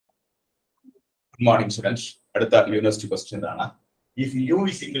Good morning, students. Adutha university question dana. If u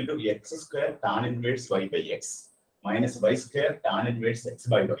is equal to x square tan inverse y by x minus y square tan inverse x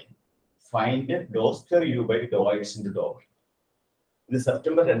by y, find dou square u by dou x into dou y. This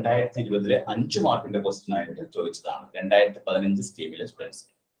September 2020 5 മാർക്കിന്റെ question ആയിട്ട് ചോദിച്ചതാണ് 2015 സ്കീമിലെ students.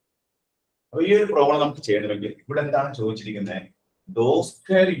 അപ്പോൾ ഈ ഒരു problem നമുക്ക് ചെയ്യണമെങ്കിൽ ഇവിടെ എന്താണ് ചോദിച്ചിരിക്കുന്നത്? ഡോ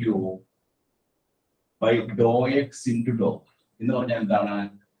square U by Dr X into ഡോ എന്ന് പറഞ്ഞാൽ എന്താണ്?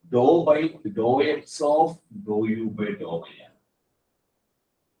 ഡോ by Dr X of Dr U by Dr Y ആണ്.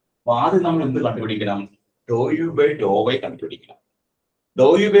 അപ്പൊ ആദ്യം നമ്മൾ എന്ത് കണ്ടുപിടിക്കണം? ഡോ യു ബൈ ഡോ വൈ കണ്ടുപിടിക്കണം. ഡോ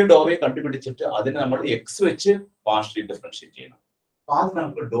യു ബൈ ഡോ വൈ കണ്ടുപിടിച്ചിട്ട് അതിന് നമ്മൾ എക്സ് വെച്ച് പാർഷ്യലി ഡിഫറൻഷിയേറ്റ് ചെയ്യണം. അപ്പൊ ആദ്യം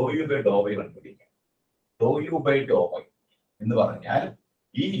നമുക്ക് ഡോ യു ബൈ ഡോ വൈ കണ്ടുപിടിക്കാം. ഡോ യു ബൈ ഡോ വൈ എന്ന് പറഞ്ഞാൽ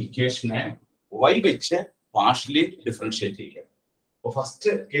ഈ ഇക്വേഷനെ y വെച്ച് പാർഷ്യലി ഡിഫറൻഷിയേറ്റ് ചെയ്യുക. അപ്പൊ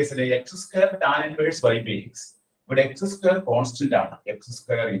ഫസ്റ്റ് കേസിലെ X square tan inverse y by X, ഇവിടെ എക്സ് സ്ക്വയർ കോൺസ്റ്റന്റ് ആണ്. X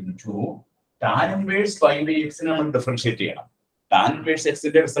square into tan inverse y by എക്സിനെ നമ്മൾ ഡിഫറൻഷിയേറ്റ് ചെയ്യണം. ടാൻ ഇൻവേഴ്സ്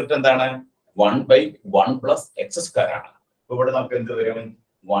എക്സിന്റെ റിസൾട്ട് എന്താണ്? 1 ബൈ 1 പ്ലസ് എക്സ് സ്ക്വയർ ആണ്. അപ്പൊ ഇവിടെ നമുക്ക് എന്ത് വരും?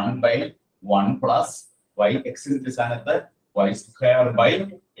 1 ബൈ 1 പ്ലസ് y എക്സിന്റെ സ്ഥാനത്ത് y square by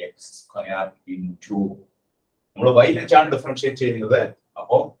X square into നമ്മൾ y വെച്ചാണ് ഡിഫറൻഷിയേറ്റ് ചെയ്യുന്നത്.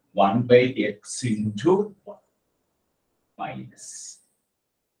 അപ്പോ 1 by x into minus.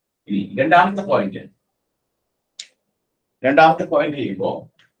 ഇനി രണ്ടാമത്തെ പോയിന്റ് ചെയ്യുമ്പോൾ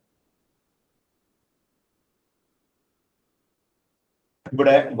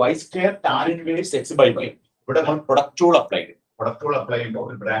ഇവിടെ y square tan inverse x by y, ഇവിടെ നമ്മൾ പ്രൊഡക്റ്റ് റൂൾ അപ്ലൈ ചെയ്യുമ്പോൾ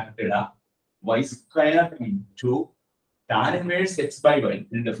ഒരു ബ്രാക്കറ്റ് ഇടാം. y square into tan inverse x by y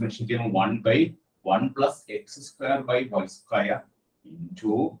ഇതിന് ഡെഫിനിഷൻ ചെയ്യുമ്പോൾ 1 by 1 plus x square by y square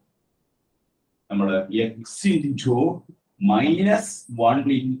into നമ്മൾ x into minus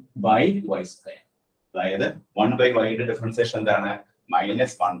 1 by y square. അതായത് 1 by y യുടെ ഡിഫറൻസിയേഷൻ എന്താണ്?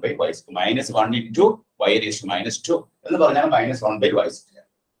 Minus 1 by y square. Minus 1 into y raise to minus 2 എന്ന് പറഞ്ഞാൽ minus 1 by y square.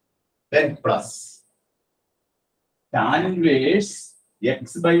 Then plus tan inverse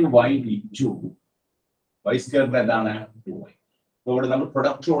x by y into y square എന്താണ്? 2y. അപ്പോൾ ഇവിടെ നമ്മൾ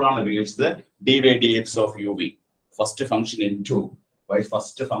product rule ആണ് ഉപയോഗിച്ചത്. d by dx of uv first function into by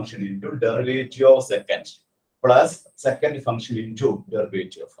first function into derivative of second plus second function into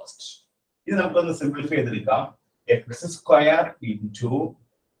derivative of first. ഇത് നമുക്കൊന്ന് simplify ചെയ്തെടുക്കാം. X square into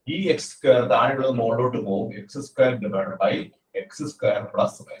ഈ എക്സ് സ്ക്വയർ താഴെയുള്ളത് മുകളിലോട്ട് പോകും. X square divide by X square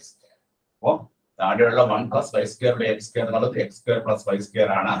plus Y square. അപ്പോൾ താഴെയുള്ള 1 plus Y square by X square എന്നുള്ളത് X square plus Y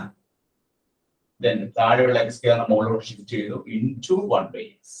square ആണ്. ദെൻ താഴെയുള്ള എക്സ് സ്ക്വയർ മുകളിലോട്ട് ഷിഫ്റ്റ് ചെയ്തു ഇൻറ്റു 1 ബൈ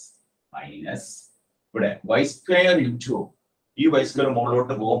എക്സ് മൈനസ് ഇവിടെ വൈ സ്ക്വയർ ഇൻറ്റു ഈ y square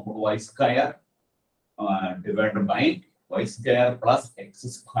മുകളിലോട്ട് പോകുമ്പോൾ y square divide by y square plus X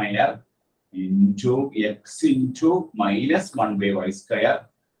square into X into minus 1 by y square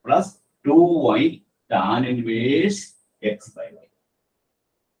plus 2y tan inverse X by y.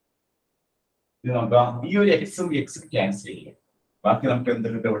 ഇത് നോക്കാം. ഈ ഒരു എക്സും എക്സും ക്യാൻസൽ ചെയ്യും. ബാക്കി നമുക്ക് എന്ത്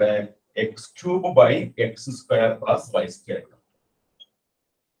കിട്ടും? ഇവിടെ X cube by X square plus Y square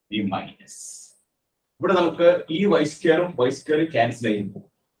ഈ മൈനസ് ഇവിടെ നമുക്ക് ഈ y സ്ക്വയറും ക്യാൻസൽ ചെയ്യുമ്പോൾ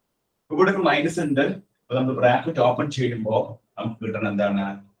ഇവിടെ ഒരു മൈനസ് ഉണ്ട്. അപ്പൊ നമ്മൾ ബ്രാക്കറ്റ് ഓപ്പൺ ചെയ്യുമ്പോൾ നമുക്ക് കിട്ടണം എന്താണ്?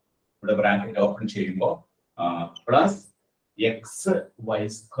 ഇവിടെ ബ്രാക്കറ്റ് ഓപ്പൺ ചെയ്യുമ്പോൾ plus X Y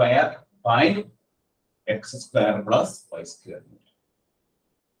square by X square plus Y square.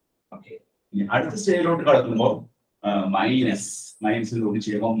 Okay, ഇനി അടുത്ത സ്റ്റേജിലോട്ട് കടക്കുമ്പോൾ മൈനസിലോട്ട്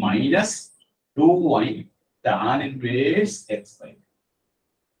ചെയ്യുമ്പോൾ minus 2y tan inverse X by.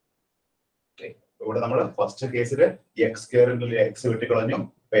 ഇവിടെ നമ്മൾ ഫസ്റ്റ് കേസിൽ എക്സ് സ്ക്വയറിൽ X വെട്ടിക്കളഞ്ഞു.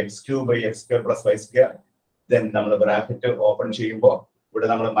 X cube by X square plus Y square. Then നമ്മൾ ബ്രാക്കറ്റ് ഓപ്പൺ ചെയ്യുമ്പോൾ ഇവിടെ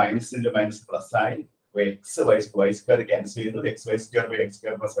നമ്മൾ മൈനസിന്റെ മൈനസ് പ്ലസ് ആയി. എക്സ് വൈ സ്ക്വയർ ക്യാൻസൽ ചെയ്തു. X Y square by X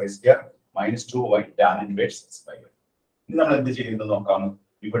square plus Y square minus 2y tan inverse X by. ഇനി നമ്മൾ എന്ത് ചെയ്യുന്നത് നോക്കാം.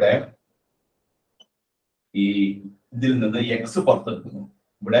 ഇവിടെ ഈ ഇതിൽ നിന്ന് എക്സ് പുറത്തെടുക്കുന്നു.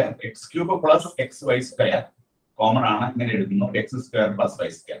 ഇവിടെ X cube plus X Y square common ആണ്. ഇങ്ങനെ എഴുതുന്നു X square plus Y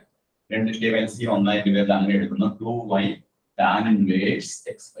square. രണ്ടിന്റെ എൽസിയം 1 പേരിൽ അങ്ങനെ എടുക്കുന്നു. 2y tan inverse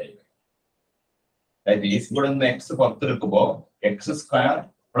X by Y. That is ഇവിടെ നിന്ന് X പുറത്തെടുക്കുമ്പോൾ X square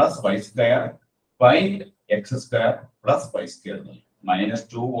plus Y square by X square plus Y square minus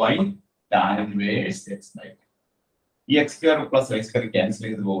 2y tan inverse X by Y. ഈ X square plus Y square cancel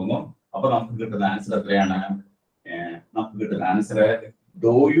ചെയ്ത് പോകുന്നു. അപ്പൊ നമുക്ക് കിട്ടുന്ന answer എത്രയാണ്? നമുക്ക് കിട്ടുന്ന ആൻസർ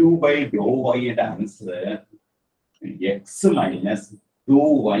ഡോ യു ബൈ ഡോ വൈയുടെ answer X minus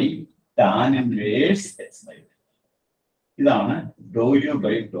 2y tan inverse X by Y. ഇതാണ് ഡോ യു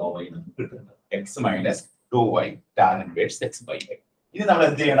ബൈ ഡോ വൈ നമുക്ക് കിട്ടുന്നത്. X minus 2y tan inverse X by Y. ഇനി നമ്മൾ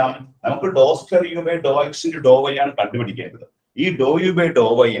എന്ത് ചെയ്യണം? നമുക്ക് ഡോ square U by Dr X into Dr Y ആണ് കണ്ടുപിടിക്കേണ്ടത്. ഈ ഡോ യു ബൈ ഡോ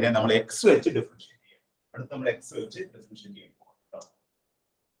വൈനെ നമ്മൾ എക്സ് വെച്ച് ഡിഫറൻഷിയേറ്റ് അടുത്ത നമ്മൾ എക്സ് വെച്ച് ഡിഫറൻഷിയേറ്റ് ചെയ്യും.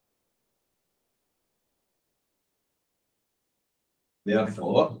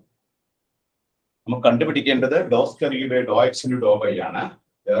 Therefore, നമുക്ക് കണ്ടുപിടിക്കേണ്ടത് ഡോ square E by Dr X into Dr Y ആണ്.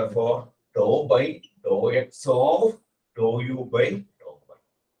 Therefore, Dr by Dr X of Dr U by Dr Y.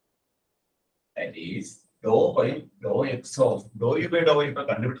 That is Dr by Dr X of Dr U by Dr Y ഇപ്പൊ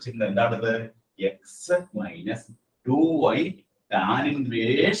കണ്ടുപിടിച്ചിട്ടുണ്ട്. എന്താണത്? X minus 2y tan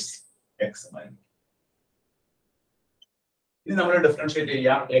inverse X by. ഇനി നമ്മൾ differentiate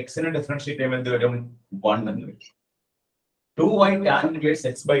ചെയ്യാം. എക്സിനെ differentiate ചെയ്യുമ്പോൾ എന്ത് വരും? 1 എന്ന് വരും. 2y tan inverse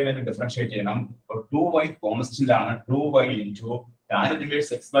x by y differentiate ചെയ്യണം. 2y കോൺസ്റ്റന്റ് ആണ്. 2y into tan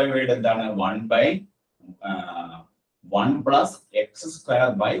inverse x by y എന്താണ്? 1 by 1 plus x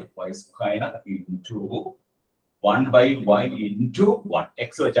square by y square into 1 by y into 1.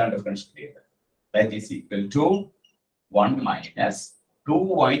 x വെച്ചാണ് ഡിഫറൻഷിയേറ്റ് ചെയ്യുന്നത്. That is equal to 1 minus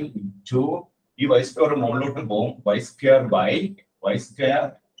 2y into ഈ y square മുകളിലോട്ട് പോകും. y square by y square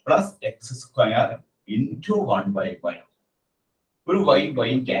plus x square into 1 by y. ഒരു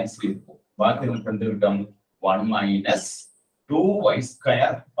y cancel ചെയ്തു. ബാക്കി നമുക്ക് എന്ത് കിട്ടും? 1 minus 2y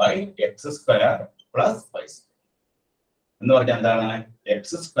square by X square plus y എന്ന് പറഞ്ഞാൽ എന്താണ്?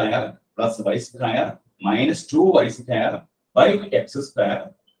 X square plus y square minus 2y square by X square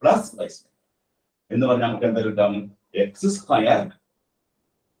plus y square എന്ന് പറഞ്ഞാൽ നമുക്ക് എന്ത് കിട്ടും? X square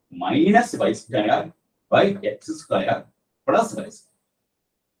minus y square by X square plus y square.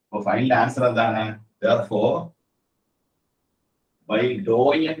 അപ്പോൾ final answer എന്താണ്? Therefore, by Dr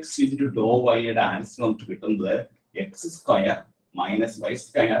X into ഡോ വൈയുടെ answer നമുക്ക് കിട്ടുന്നത് X square minus Y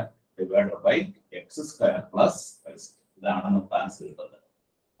square divided by X square plus Y square. ഇതാണ് നമുക്ക് answer കിട്ടുന്നത്.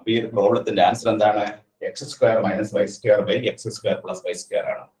 അപ്പൊ ഈ ഒരു പ്രോബ്ലത്തിന്റെ ആൻസർ എന്താണ്? X square minus Y square by X square plus Y square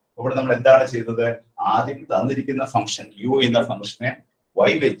ആണ്. ഇവിടെ നമ്മൾ എന്താണ് ചെയ്തത്? ആദ്യം തന്നിരിക്കുന്ന ഫംഗ്ഷൻ യു എന്ന ഫംഗ്ഷനെ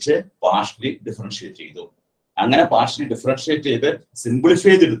വൈ വെച്ച് പാർഷ്യലി ഡിഫറൻഷിയേറ്റ് ചെയ്തു. അങ്ങനെ പാർഷ്യലി ഡിഫറൻഷിയേറ്റ് ചെയ്ത്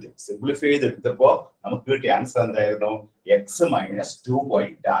സിംപ്ലിഫൈ ചെയ്തെടുത്തപ്പോ നമുക്ക് കിട്ടിയ ആൻസർ എന്തായിരുന്നു? X minus 2y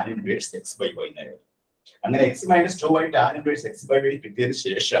tan inverse X by Y എന്നായിരുന്നു. അങ്ങനെ X minus 2y tan inverse X by Y കിട്ടിയതിന്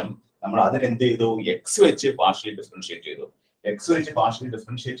ശേഷം നമ്മൾ അതിന് എന്ത് ചെയ്തു? എക്സ് വെച്ച് പാർഷ്യലി ഡിഫറൻഷിയേറ്റ് ചെയ്തു. എക്സ് വെച്ച് പാർഷ്യലി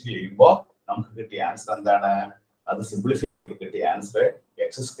ഡിഫറൻഷിയേറ്റ് ചെയ്യുമ്പോൾ നമുക്ക് കിട്ടിയ ആൻസർ എന്താണ്? അത് സിംപ്ലിഫൈ കിട്ടിയ answer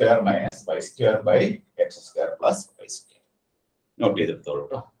X square minus Y square by X square plus Y square. Not ചെയ്തെടുത്തോളൂ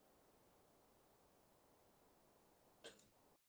കേട്ടോ.